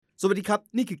สวัสดีครับ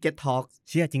นี่คือ Get Talk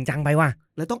เชื่อจริงจังไปว่ะ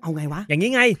แล้วต้องเอาไงวะอย่างนี้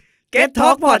ไง Get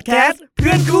Talk Podcast เ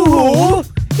พื่อนคู่หู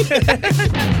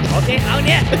โอเคเอาเ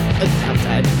นี่ย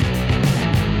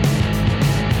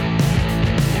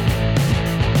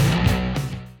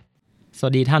ส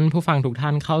วัสดีท่านผู้ฟังทุกท่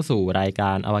านเข้าสู่รายก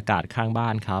ารอวกาศข้างบ้า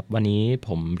นครับวันนี้ผ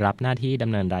มรับหน้าที่ด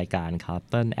ำเนินรายการครับ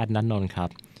เติ้ลแอดนัทนนท์ครับ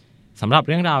สำหรับเ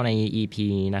รื่องราวใน EP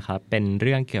นะครับเป็นเ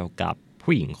รื่องเกี่ยวกับ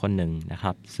ผู้หญิงคนหนึ่งนะค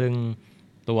รับซึ่ง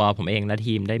ตัวผมเองและ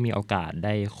ทีมได้มีโอกาสไ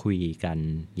ด้คุยกัน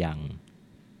อย่าง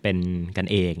เป็นกัน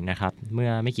เองนะครับเมื่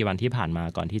อไม่กี่วันที่ผ่านมา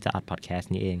ก่อนที่จะอัดพอดแคส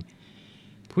ต์นี้เอง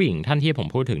ผู้หญิงท่านที่ผม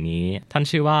พูดถึงนี้ท่าน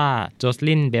ชื่อว่าโจส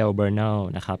ลินเบลเบอร์เนล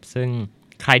นะครับซึ่ง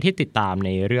ใครที่ติดตามใน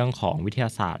เรื่องของวิทย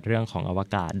าศาสตร์เรื่องของอว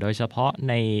กาศโดยเฉพาะ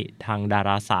ในทางดาร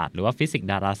าศาสตร์หรือว่าฟิสิกส์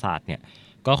ดาราศาสตร์เนี่ย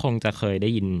ก็คงจะเคยได้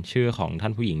ยินชื่อของท่า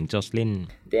นผู้หญิงโจสลิน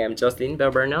Damn Jocelyn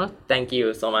Bell-Burnell, thank you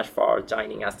so much for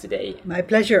joining us today. My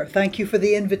pleasure. Thank you for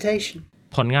the invitation.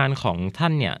 ผลงานของท่า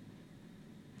นเนี่ย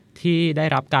ที่ได้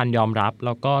รับการยอมรับแ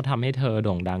ล้วก็ทำให้เธอโ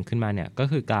ด่งดังขึ้นมาเนี่ยก็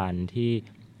คือการที่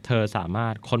เธอสามา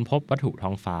รถค้นพบวัตถุท้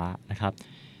องฟ้านะครับ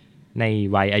ใน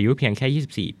วัยอายุเพียงแ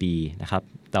ค่24ปีนะครับ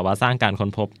แต่ว่าสร้างการค้น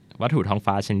พบวัตถุท้อง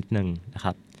ฟ้าชนิดหนึ่งนะค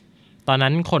รับตอน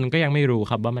นั้นคนก็ยังไม่รู้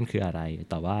ครับว่ามันคืออะไร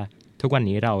แต่ว่าทุกวัน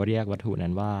นี้เราเรียกวัตถุนั้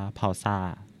นว่าพาลซ่า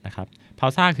นะครับพา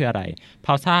ลซ่าคืออะไรพ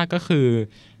าลซ่าก็คือ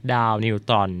ดาวนิวต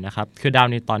รอนนะครับคือดาว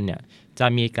นิวตรอนเนี่ยจะ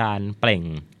มีการเปล่ง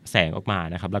แสงออกมา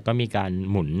นะครับแล้วก็มีการ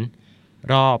หมุน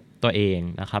รอบตัวเอง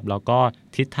นะครับแล้วก็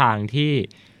ทิศทางที่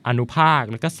อนุภาค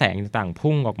แล้วก็แสงต่างๆ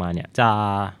พุ่งออกมาเนี่ยจะ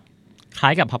คล้า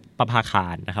ยกับประภาคา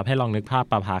รนะครับให้ลองนึกภาพ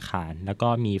ประภาคารแล้วก็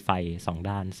มีไฟ2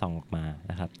ด้านส่องออกมา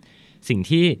นะครับสิ่ง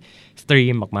ที่สตรี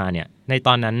มออกมาเนี่ยในต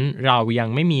อนนั้นเรายัง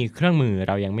ไม่มีเครื่องมือ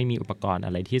เรายังไม่มีอุปกรณ์อ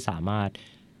ะไรที่สามารถ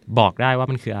บอกได้ว่า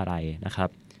มันคืออะไรนะครับ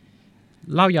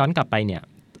เล่าย้อนกลับไปเนี่ย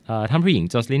ท่านผู้หญิง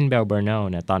โจสลินเบลเบอร์เนล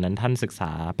เนี่ยตอนนั้นท่านศึกษ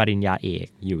าปริญญาเอก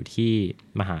อยู่ที่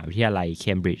มหาวิทยาลัยเค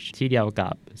มบริดจ์ที่เดียวกั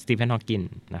บสตีเฟนฮอว์กิน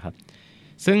นะครับ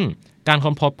ซึ่งการ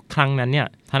ค้นพบครั้งนั้นเนี่ย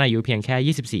ท่านอายุเพียงแ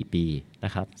ค่24ปีน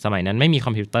ะครับสมัยนั้นไม่มีค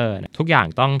อมพิวเตอร์ทุกอย่าง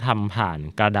ต้องทำผ่าน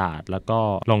กระดาษแล้วก็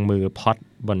ลงมือพล็อต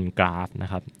บนกราฟนะ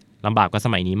ครับลำบากกว่าส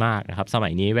มัยนี้มากนะครับสมั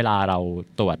ยนี้เวลาเรา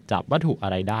ตรวจจับวัตถุอะ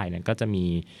ไรได้เนี่ยก็จะมี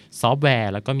ซอฟต์แว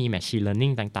ร์แล้วก็มี Machine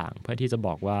Learning ต่างๆเพื่อที่จะบ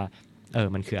อกว่า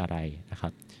มันคืออะไรนะค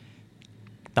รับ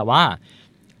แต่ว่า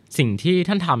สิ่งที่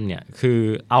ท่านทำเนี่ยคือ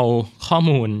เอาข้อ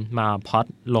มูลมาพล็อต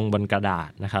ลงบนกระดา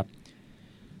ษนะครับ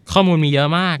ข้อมูลมีเยอะ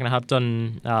มากนะครับจน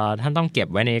ท่านต้องเก็บ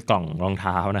ไว้ในกล่องรองเ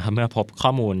ท้านะครับเมื่อพบข้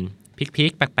อมูลพิ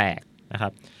กๆแปลกๆนะครั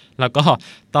บแล้วก็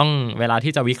ต้องเวลา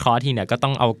ที่จะวิเคราะห์ทีเนี่ยก็ต้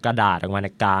องเอากระดาษออกมาใน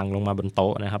กลางลงมาบนโต๊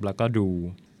ะนะครับแล้วก็ดู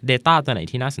data ตัวไหน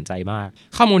ที่น่าสนใจมาก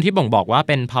ข้อมูลที่บ่งบอกว่า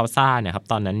เป็นพาลซ่าเนี่ยครับ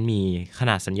ตอนนั้นมีข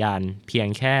นาดสัญญาณเพียง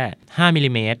แค่5มิล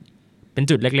ลิเมตรเป็น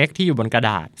จุดเล็กๆที่อยู่บนกระ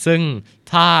ดาษซึ่ง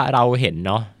ถ้าเราเห็น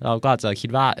เนาะเราก็จะคิด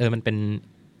ว่ามันเป็น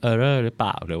error หรือเป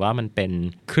ล่าหรือว่ามันเป็น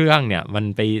เครื่องเนี่ยมัน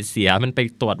ไปเสียมันไป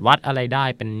ตรวจวัดอะไรได้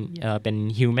เป็น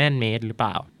human made หรือเป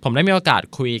ล่าผมได้มีโอกาส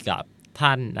คุยกับท่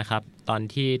านนะครับตอน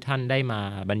ที่ท่านได้มา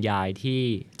บรรยายที่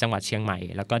จังหวัดเชียงใหม่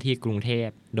แล้วก็ที่กรุงเทพ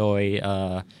โดย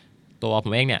ตัวผ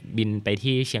มเองเนี่ยบินไป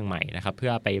ที่เชียงใหม่นะครับเพื่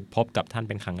อไปพบกับท่านเ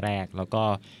ป็นครั้งแรกแล้วก็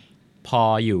พอ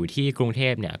อยู่ที่กรุงเท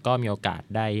พเนี่ยก็มีโอกาส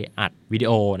ได้อัดวิดีโ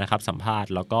อนะครับสัมภาษ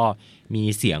ณ์แล้วก็มี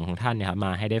เสียงของท่านเนี่ยครับม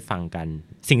าให้ได้ฟังกัน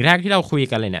สิ่งแรกที่เราคุย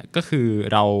กันเลยเนี่ยก็คือ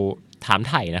เราถาม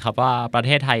ไถ่นะครับว่าประเท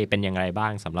ศไทยเป็นอย่างไรบ้า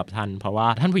งสำหรับท่านเพราะว่า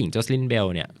ท่านผู้หญิงโจสลินเบล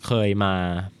เนี่ยเคยมา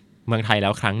เมืองไทยแล้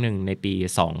วครั้งหนึ่งในปี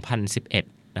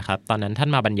 2011นะครับตอนนั้นท่าน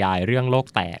มาบรรยายเรื่องโลก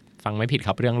แตกฟังไม่ผิดค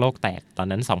รับเรื่องโลกแตกตอน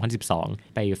นั้น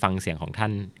2012ไปฟังเสียงของท่า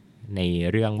นใน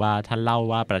เรื่องว่าท่านเล่า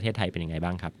ว่าประเทศไทยเป็นยังไง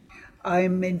บ้างครับ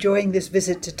I'm enjoying this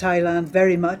visit to Thailand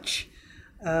very much.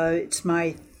 It's my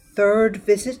third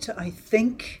visit, I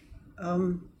think,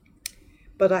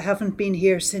 but I haven't been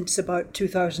here since about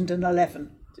 2011.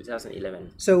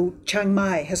 2011. So Chiang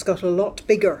Mai has got a lot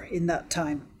bigger in that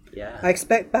time. Yeah. I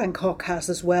expect Bangkok has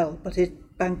as well, but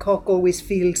Bangkok always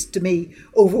feels to me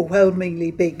overwhelmingly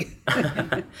big.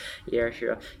 Yeah,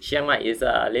 sure. Chiang Mai is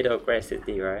a little great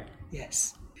city, right?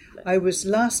 Yes.I was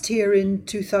last here in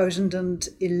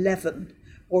 2011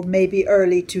 or maybe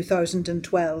early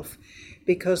 2012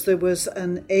 because there was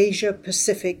an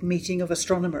Asia-Pacific meeting of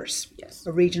astronomers, yes.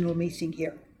 A regional meeting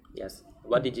here. Yes.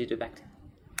 What did you do back then?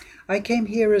 I came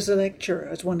here as a lecturer,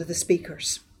 as one of the speakers,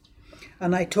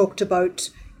 and I talked about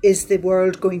is the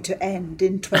world going to end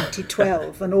in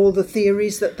 2012 and all the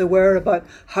theories that there were about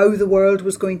how the world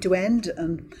was going to end,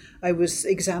 and I was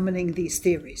examining these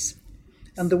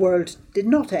theories.And the world did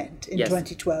not end in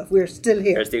 2012. We're still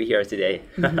here. We're still here today.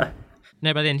 ใน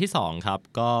ประเด็นที่2ครับ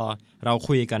ก็เรา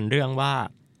คุยกันเรื่องว่า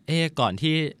ก่อน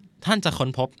ที่ท่านจะค้น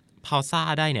พบพาลซ่า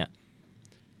ได้เนี่ย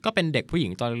ก็เป็นเด็กผู้หญิ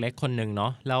งตัวเล็กคนนึงเนา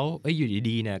ะแล้วอยู่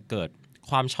ดีๆเนี่ยเกิด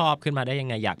ความชอบขึ้นมาได้ยัง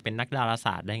ไงอยากเป็นนักดาราศ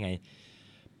าสตร์ได้ไง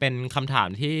เป็นคำถาม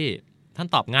ที่ท่าน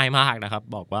ตอบง่ายมากนะครับ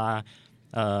บอกว่า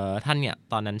ท่านเนี่ย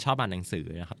ตอนนั้นชอบอ่านหนังสือ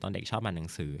นะครับตอนเด็กชอบอ่านหนั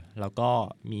งสือแล้วก็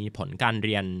มีผลการเ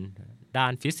รียนด้า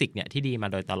นฟิสิกส์เนี่ยที่ดีมา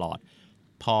โดยตลอด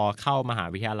พอเข้ามหา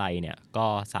วิทยาลัยเนี่ยก็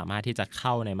สามารถที่จะเข้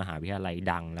าในมหาวิทยาลัย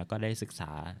ดังแล้วก็ได้ศึกษ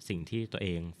าสิ่งที่ตัวเอ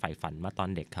งใฝ่ฝันมาตอน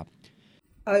เด็กครับ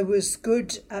I was good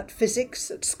at physics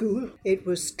at school. It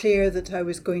was clear that I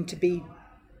was going to be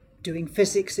doing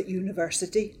physics at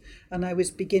university, and I was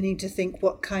beginning to think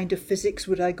what kind of physics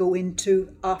would I go into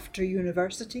after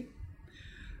university.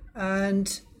 And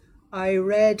I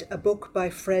read a book by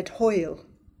Fred Hoyle,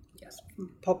 Yes. a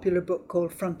popular book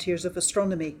called Frontiers of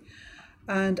Astronomy.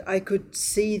 And I could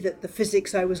see that the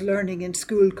physics I was learning in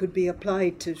school could be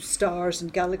applied to stars and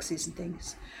galaxies and things.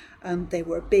 And they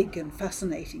were big and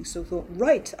fascinating. So I thought,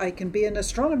 right, I can be an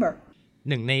astronomer.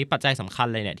 หนึ่งในปัจจัยสำคัญ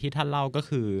เลยเนี่ยที่ท่านเล่าก็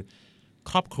คือ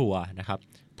ครอบครัวนะครับ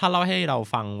ท่านเล่าให้เรา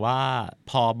ฟังว่า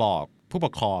พอบอกผู้ป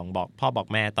กครองบอกพ่อบอก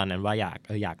แม่ตอนนั้นว่า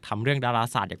อยากทำเรื่องดารา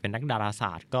ศาสตร์อยากเป็นนักดาราศ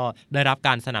าสตร์ก็ได้รับก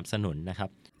ารสนับสนุนนะครับ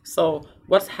So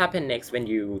what happened next when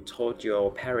you told your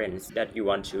parents that you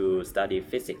want to study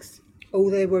physics? Oh,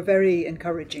 they were very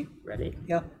encouraging. Really?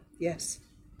 Yeah, yes.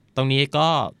 ตรงนี้ก็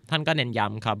ท่านก็เน้นย้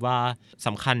ำครับว่าส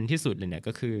ำคัญที่สุดเลยเนี่ย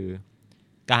ก็คือ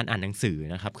การอ่านหนังสือ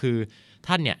นะครับคือ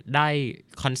ท่านเนี่ยได้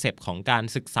คอนเซปต์ของการ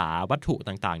ศึกษาวัตถุ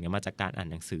ต่างๆเนี่ยมาจากการอ่าน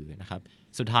หนังสือนะครับ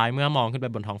สุดท้ายเมื่อมองขึ้นไป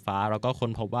บนท้องฟ้าเราก็ค้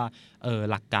นพบว่า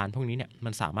หลักการพวกนี้เนี่ยมั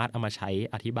นสามารถเอามาใช้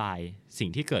อธิบายสิ่ง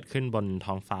ที่เกิดขึ้นบน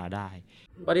ท้องฟ้าได้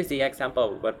What is the example?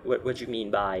 What you mean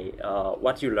by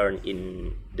what you learn in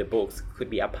the books could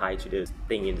be applied to the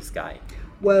thing in the sky?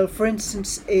 Well, for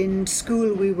instance, in school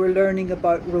we were learning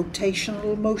about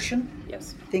rotational motion, Yes.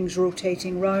 things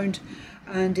rotating round.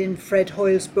 And in Fred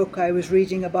Hoyle's book, I was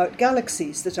reading about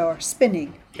galaxies that are spinning,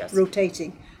 Yes.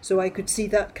 rotating. So I could see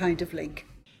that kind of link.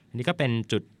 อันนี้ก็เป็น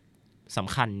จุดส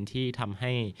ำคัญที่ทำใ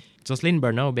ห้โจสลิน เบอ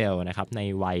ร์เนลเบลนะครับใน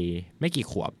วัยไม่กี่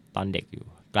ขวบตอนเด็กอยู่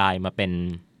กลายมาเป็น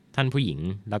ท่านผู้หญิง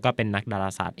แล้วก็เป็นนักดารา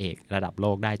ศาสตร์เอกระดับโล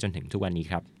กได้จนถึงทุกวันนี้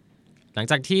ครับหลัง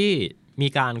จากที่มี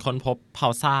การค้นพบพั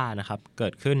ลซ่านะครับเกิ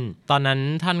ดขึ้นตอนนั้น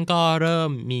ท่านก็เริ่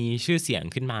มมีชื่อเสียง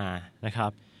ขึ้นมานะครั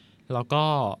บแล้วก็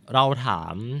เราถา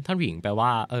มท่านผู้หญิงไปว่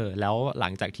าแล้วหลั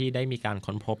งจากที่ได้มีการ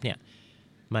ค้นพบเนี่ย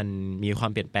มันมีควา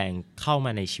มเปลี่ยนแปลงเข้าม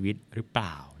าในชีวิตหรือเป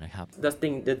ล่านะครับ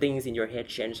The things in your head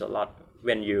change a lot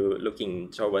when you looking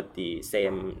toward the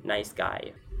same night sky.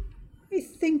 I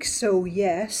think so,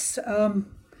 yes.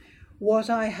 What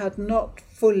I had not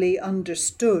fully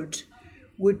understood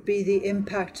would be the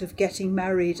impact of getting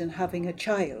married and having a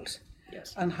child, Yes.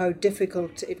 and how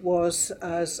difficult it was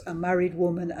as a married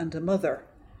woman and a mother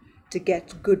to get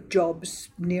good jobs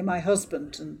near my husband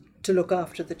and to look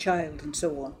after the child and so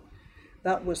on.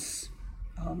 That was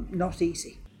not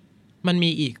easy. มัน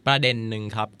มีอีกประเด็นหนึ่ง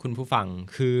ครับคุณผู้ฟัง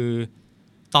คือ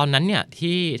ตอนนั้นเนี่ย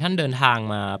ที่ท่านเดินทาง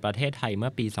มาประเทศไทยเมื่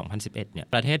อปี 2011 เนี่ย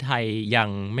ประเทศไทยยัง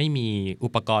ไม่มีอุ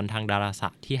ปกรณ์ทางดาราศา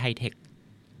สตร์ที่ไฮเทค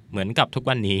เหมือนกับทุก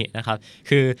วันนี้นะครับ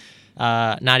คือ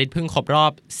นาริตเพิ่งครบรอ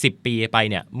บ10 ปีไป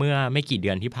เนี่ยเมื่อไม่กี่เดื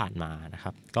อนที่ผ่านมานะค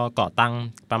รับก็ก่อตั้ง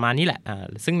ประมาณนี้แหละ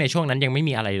ซึ่งในช่วงนั้นยังไม่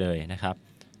มีอะไรเลยนะครับ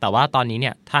แต่ว่าตอนนี้เ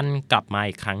นี่ยท่านกลับมา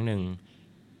อีกครั้งหนึ่ง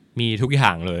มีทุกอย่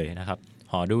างเลยนะครับ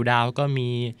หอดูดาวก็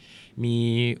มี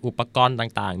อุปกรณ์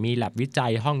ต่างๆมีแลบวิจั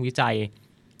ยห้องวิจัย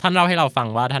ท่านเล่าให้เราฟัง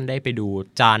ว่าท่านได้ไปดู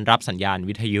จานรับสัญญาณ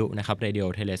วิทยุนะครับ Radio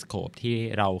Telescope ที่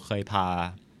เราเคยพา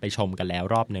ไปชมกันแล้ว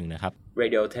รอบหนึ่งนะครับ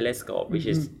Radio telescope, which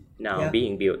is now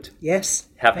being built. Yes.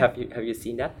 Have you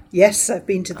seen that? Yes, I've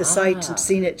been to the site and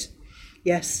seen it.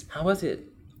 Yes. How was it?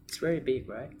 It's very big,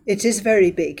 right? It is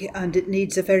very big, and it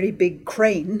needs a very big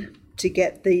crane to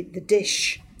get the dish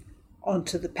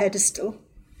onto the pedestal.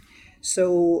 So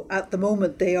at the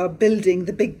moment they are building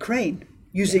the big crane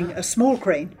using a small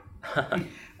crane.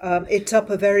 It's up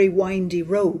a very windy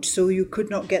road, so you could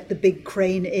not get the big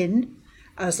crane in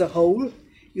as a whole.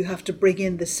 You have to bring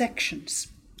in the sections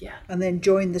and then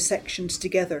join the sections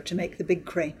together to make the big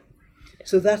crane.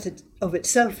 So that of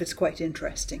itself is quite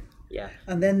interesting. Yeah.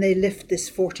 And then they lift this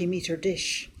 40-meter dish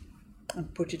and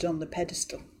put it on the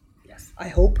pedestal. Yes. I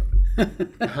hope.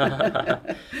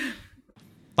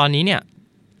 ตอนนี้เนี่ย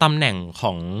ตำแหน่งข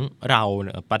องเรา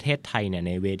ประเทศไทยเนี่ยใ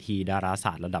นเวทีดาราศ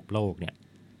าสตร์ระดับโลกเนี่ย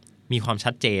มีความ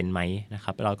ชัดเจนไหมนะค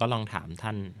รับเราก็ลองถามท่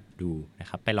านดูนะ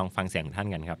ครับไปลองฟังเสียงท่าน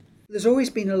กันครับ There's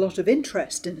always been a lot of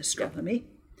interest in astronomy,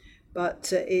 but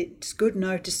it's good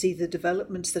now to see the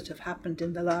developments that have happened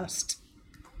in the last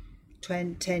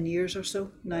 10 years or so,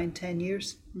 9-10 years.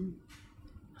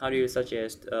 How do you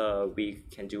suggest we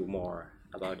can do more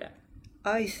about that?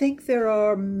 I think there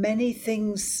are many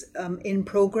things in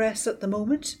progress at the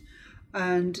moment,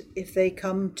 and if they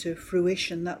come to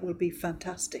fruition, that will be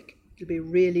fantastic. It'll be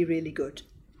really, really good.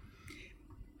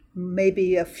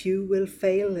 Maybe a few will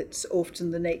fail. It's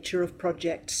often the nature of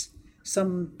projects.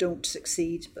 Some don't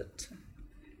succeed, but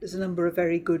there's a number of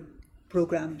very good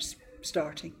programs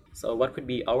starting. So what could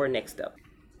be our next step?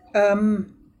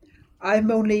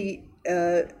 I'm only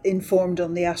informed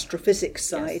on the astrophysics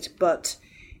side, yes. But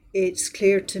it's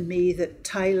clear to me that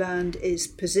Thailand is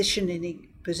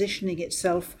positioning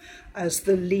itself as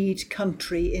the lead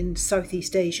country in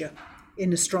Southeast Asia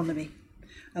in astronomy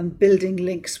and building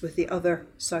links with the other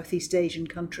Southeast Asian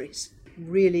countries.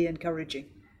 Really encouraging.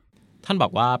 ท่านบอ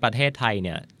กว่าประเทศไทยเ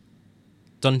นี่ย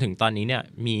จนถึงตอนนี้เนี่ย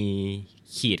มี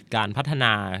ขีดการพัฒน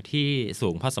าที่สู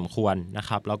งพอสมควรนะค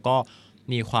รับแล้วก็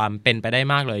มีความเป็นไปได้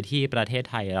มากเลยที่ประเทศ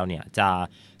ไทยเราเนี่ยจะ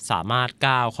สามารถ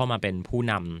ก้าวเข้ามาเป็นผู้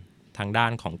นำทางด้า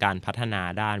นของการพัฒนา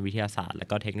ด้านวิทยาศาสตร์และ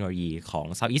ก็เทคโนโลยีของ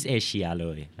Southeast Asia เล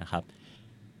ยนะครับ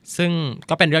ซึ่ง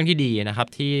ก็เป็นเรื่องที่ดีนะครับ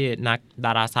ที่นักด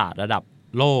าราศาสตร์ระดับ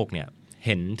โลกเนี่ยเ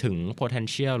ห็นถึง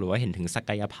potential หรือว่าเห็นถึงศั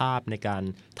กยภาพในการ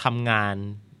ทำงาน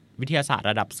วิทยาศาสตร์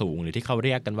ระดับสูงหรือที่เขาเ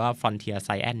รียกกันว่า frontier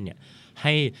science เนี่ยใ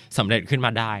ห้สำเร็จขึ้นม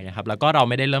าได้นะครับแล้วก็เรา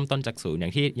ไม่ได้เริ่มต้นจากศูนย์อย่า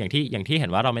งที่เห็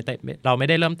นว่าเราไม่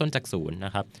ได้เริ่มต้นจากศูนย์น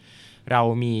ะครับเรา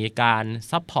มีการ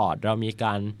ซัพพอร์ตเรามีก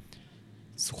าร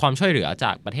ความช่วยเหลือจ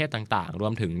ากประเทศต่างๆรว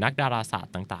มถึงนักดาราศาสต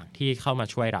ร์ต่างๆที่เข้ามา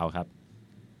ช่วยเราครับ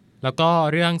แล้วก็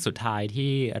เรื่องสุดท้าย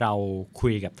ที่เราคุ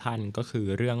ยกับท่านก็คือ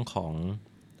เรื่องของ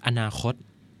อนาคต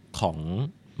ของ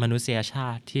มนุษยชา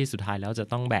ติที่สุดท้ายแล้วจะ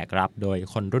ต้องแบกรับโดย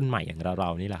คนรุ่นใหม่อย่างเรา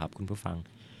นี่แหละครับคุณผู้ฟัง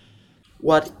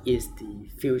What is the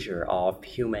future of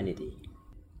humanity?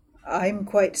 I'm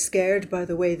quite scared by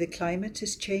the way the climate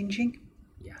is changing.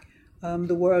 Yeah.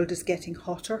 The world is getting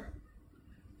hotter.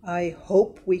 I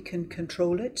hope we can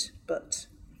control it, but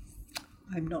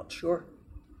I'm not sure.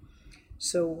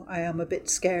 So I am a bit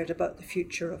scared about the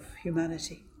future of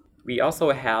humanity. We also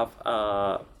have a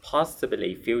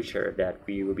possibly future that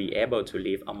we will be able to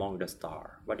live among the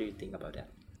stars. What do you think about that?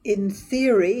 In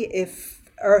theory, if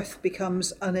Earth becomes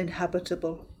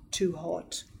uninhabitable, too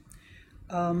hot,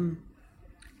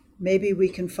 maybe we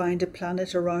can find a planet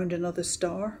around another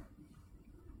star.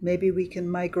 Maybe we can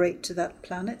migrate to that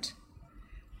planet.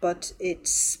 But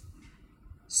it's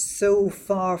so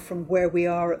far from where we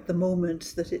are at the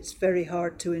moment that it's very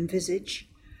hard to envisage.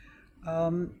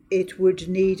 It would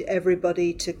need everybody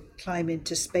to climb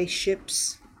into spaceships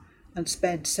and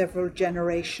spend several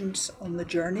generations on the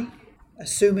journey,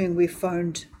 assuming we've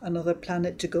found another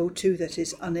planet to go to that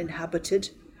is uninhabited,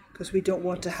 because we don't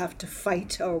want to have to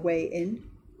fight our way in.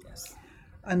 Yes.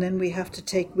 And then we have to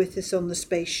take with us on the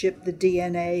spaceship the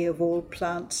DNA of all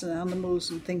plants and animals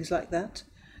and things like that,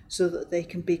 so that they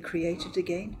can be created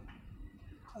again.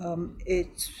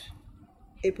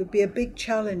 It would be a big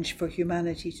challenge for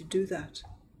humanity to do that.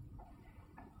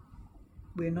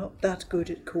 We're not that good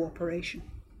at cooperation.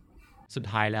 สุด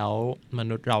ท้ายแล้วม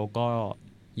นุษย์เราก็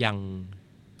ยัง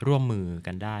ร่วมมือ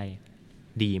กันได้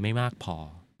ดีไม่มากพอ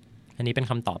อันนี้เป็น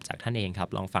คำตอบจากท่านเองครับ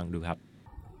ลองฟังดูครับ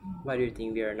Why do you think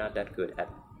we are not that good at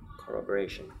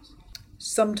cooperation?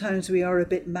 Sometimes we are a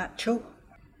bit macho,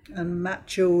 and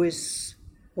macho is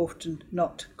often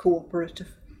not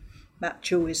cooperative.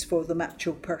 Macho is for the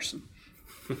macho person.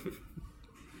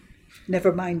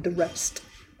 Never mind the rest.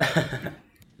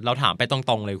 เราถามไปต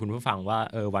รงๆเลยคุณผู้ฟังว่า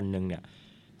วันนึงเนี่ย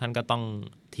ท่านก็ต้อง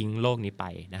ทิ้งโลกนี้ไป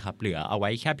นะครับเหลือเอาไว้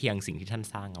แค่เพียงสิ่งที่ท่าน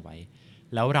สร้างเอาไว้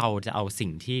แล้วเราจะเอาสิ่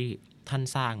งที่ท่าน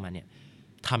สร้างมาเนี่ย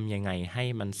ทำยังไงให้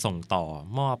มันส่งต่อ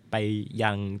มอบไป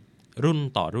ยังรุ่น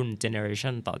ต่อรุ่น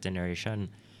generation ต่อ generation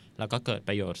แล้วก็เกิดป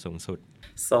ระโยชน์สูงสุด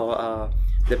So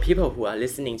the people who are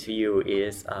listening to you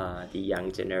is the young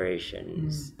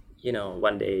generations. You know,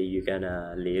 one day you're gonna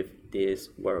leave this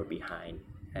world behind,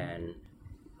 and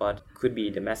what could be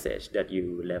the message that you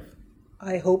left?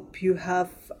 I hope you have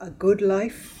a good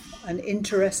life, an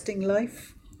interesting life.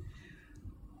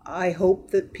 I hope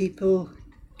that people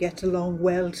get along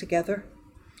well together,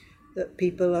 that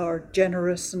people are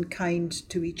generous and kind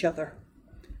to each other.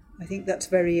 I think that's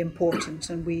very important,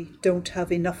 and we don't have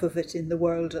enough of it in the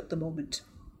world at the moment.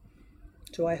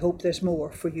 So I hope there's more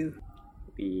for you.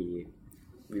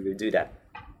 We will do that.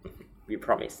 We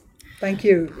promise. Thank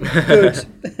you. Good.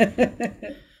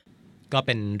 ก็เ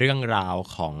ป็นเรื่องราว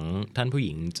ของท่านผู้ห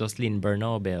ญิงโจสลิน เบอร์โน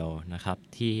เบลนะครับ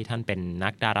ที่ท่านเป็นนั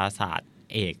กดาราศาสตร์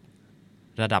เอก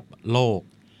ระดับโลก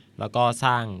แล้วก็ส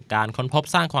ร้างการค้นพบ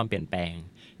สร้างความเปลี่ยนแปลง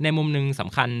ในมุมนึงส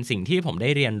ำคัญสิ่งที่ผมได้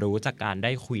เรียนรู้จากการไ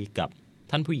ด้คุยกับ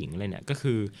ท่านผู้หญิงเลยเนี่ยก็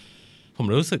คือผม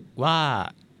รู้สึกว่า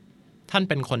ท่าน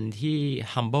เป็นคนที่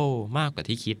humble มากกว่า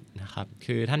ที่คิดนะครับ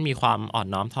คือท่านมีความอ่อน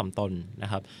น้อมถ่อมตนนะ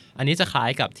ครับอันนี้จะคล้าย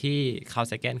กับที่คาร์ล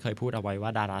เซแกนเคยพูดเอาไว้ว่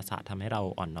าดาราศาสตร์ทำให้เรา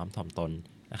อ่อนน้อมถ่อมตน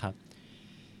นะครับ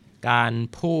การ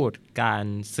พูดการ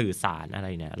สื่อสารอะไร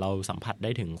เนี่ยเราสัมผัสไ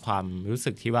ด้ถึงความรู้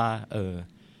สึกที่ว่า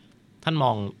ท่านม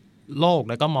องโลก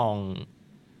แล้วก็มอ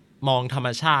งธรรม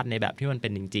ชาติในแบบที่มันเป็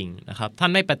นจริงๆนะครับท่า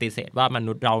นไม่ปฏิเสธว่าม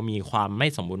นุษย์เรามีความไม่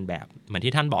สมบูรณ์แบบเหมือน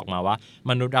ที่ท่านบอกมาว่า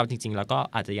มนุษย์เราจริงๆแล้วก็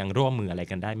อาจจะยังร่วมมืออะไร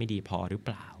กันได้ไม่ดีพอหรือเป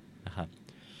ล่านะครับ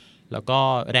แล้วก็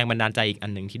แรงบันดาลใจอีกอั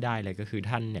นหนึ่งที่ได้เลยก็คือ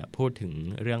ท่านเนี่ยพูดถึง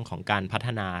เรื่องของการพัฒ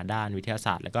นาด้านวิทยาศ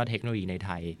าสตร์และก็เทคโนโลยีในไท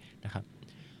ยนะครับ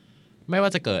ไม่ว่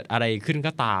าจะเกิดอะไรขึ้น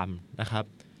ก็ตามนะครับ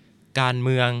การเ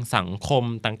มืองสังคม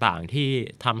ต่างๆที่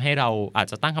ทำให้เราอาจ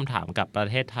จะตั้งคำถามกับประ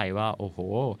เทศไทยว่าโอ้โห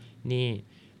นี่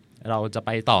เราจะไป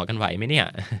ต่อกันไหวไหมเนี่ย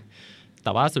แ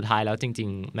ต่ว่าสุดท้ายแล้วจริง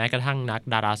ๆแม้กระทั่งนัก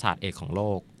ดาราศาสตร์เอกของโล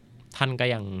กท่านก็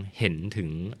ยังเห็นถึง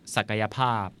ศักยภ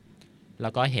าพแล้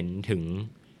วก็เห็นถึง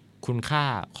คุณค่า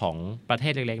ของประเท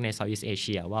ศเล็กๆในเซาท์อีสต์เอเ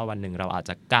ชียว่าวันหนึ่งเราอาจ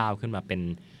จะก้าวขึ้นมาเป็น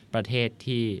ประเทศ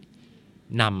ที่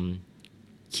น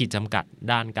ำขีดจำกัด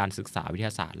ด้านการศึกษาวิทย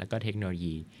าศาสตร์และก็เทคโนโล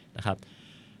ยีนะครับ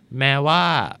แม้ว่า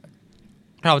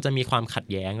เราจะมีความขัด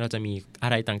แย้งเราจะมีอะ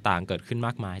ไรต่างๆเกิดขึ้นม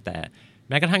ากมายแต่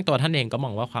แม้กระทั่งตัวท่านเองก็ม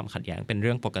องว่าความขัดแย้งเป็นเ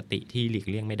รื่องปกติที่หลีก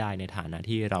เลี่ยงไม่ได้ในฐานะ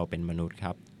ที่เราเป็นมนุษย์ค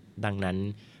รับดังนั้น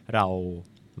เรา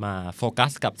มาโฟกั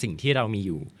สกับสิ่งที่เรามีอ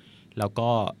ยู่แล้วก็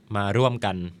มาร่วม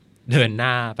กันเดินห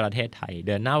น้าประเทศไทยเ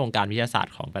ดินหน้าวงการวิทยาศาสต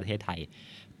ร์ของประเทศไทย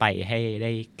ไปให้ไ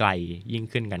ด้ไกลยิ่ง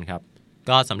ขึ้นกันครับ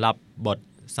ก็สำหรับบท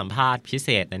สัมภาษณ์พิเศ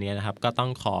ษอันนี้นะครับก็ต้อ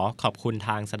งขอบคุณท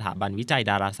างสถาบันวิจัย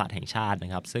ดาราศาสตร์แห่งชาติน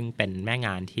ะครับซึ่งเป็นแม่ง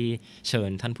านที่เชิญ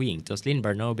ท่านผู้หญิงโจสลินเบ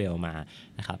อร์โนเบลมา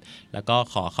นะครับแล้วก็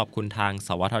ขอบคุณทางส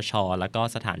วทช.แล้วก็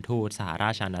สถานทูตสหร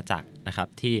าชอาณาจักรนะครับ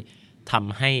ที่ท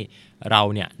ำให้เรา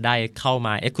เนี่ยได้เข้าม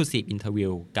า Exclusive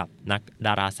Interview กับนักด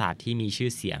าราศาสตร์ที่มีชื่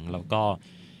อเสียงแล้วก็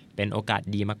เป็นโอกาส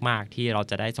ดีมากๆที่เรา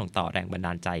จะได้ส่งต่อแรงบันด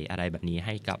าลใจอะไรแบบนี้ใ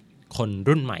ห้กับคน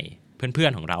รุ่นใหม่เพื่อ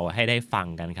นๆของเราให้ได้ฟัง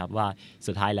กันครับว่า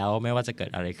สุดท้ายแล้วไม่ว่าจะเกิด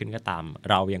อะไรขึ้นก็ตาม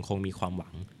เรายังคงมีความหวั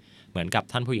งเหมือนกับ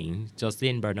ท่านผู้หญิงโจสลิ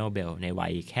นเบอร์โนเบลในวั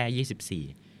ยแค่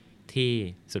24ที่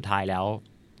สุดท้ายแล้ว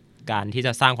การที่จ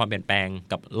ะสร้างความเปลี่ยนแปลง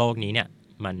กับโลกนี้เนี่ย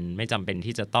มันไม่จำเป็น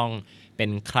ที่จะต้องเป็น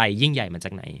ใครยิ่งใหญ่มาจ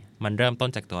ากไหนมันเริ่มต้น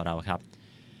จากตัวเราครับ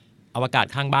อวกาศ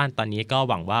ข้างบ้านตอนนี้ก็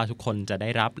หวังว่าทุกคนจะได้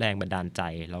รับแรงบันดาลใจ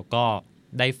แล้วก็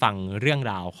ได้ฟังเรื่อง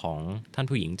ราวของท่าน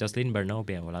ผู้หญิงโจสลินเบอร์โนเ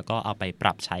บลแล้วก็เอาไปป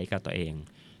รับใช้กับตัวเอง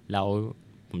แล้ว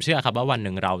ผมเชื่อครับว่าวันห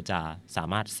นึ่งเราจะสา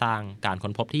มารถสร้างการค้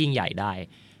นพบที่ยิ่งใหญ่ได้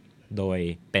โดย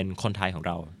เป็นคนไทยของเ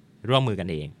ราร่วมมือกัน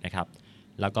เองนะครับ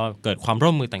แล้วก็เกิดความร่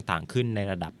วมมือต่างๆขึ้นใน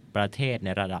ระดับประเทศใน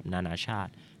ระดับนานาชา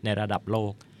ติในระดับโล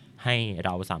กให้เร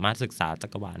าสามารถศึกษาจั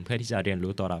กรวาลเพื่อที่จะเรียน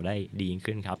รู้ตัวเราได้ดียิ่ง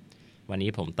ขึ้นครับวันนี้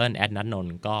ผมเติ้ลแอดนัทนน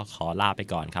ท์ก็ขอลาไป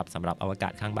ก่อนครับสำหรับอวกา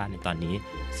ศข้างบ้านในตอนนี้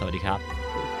สวัสดีครั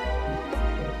บ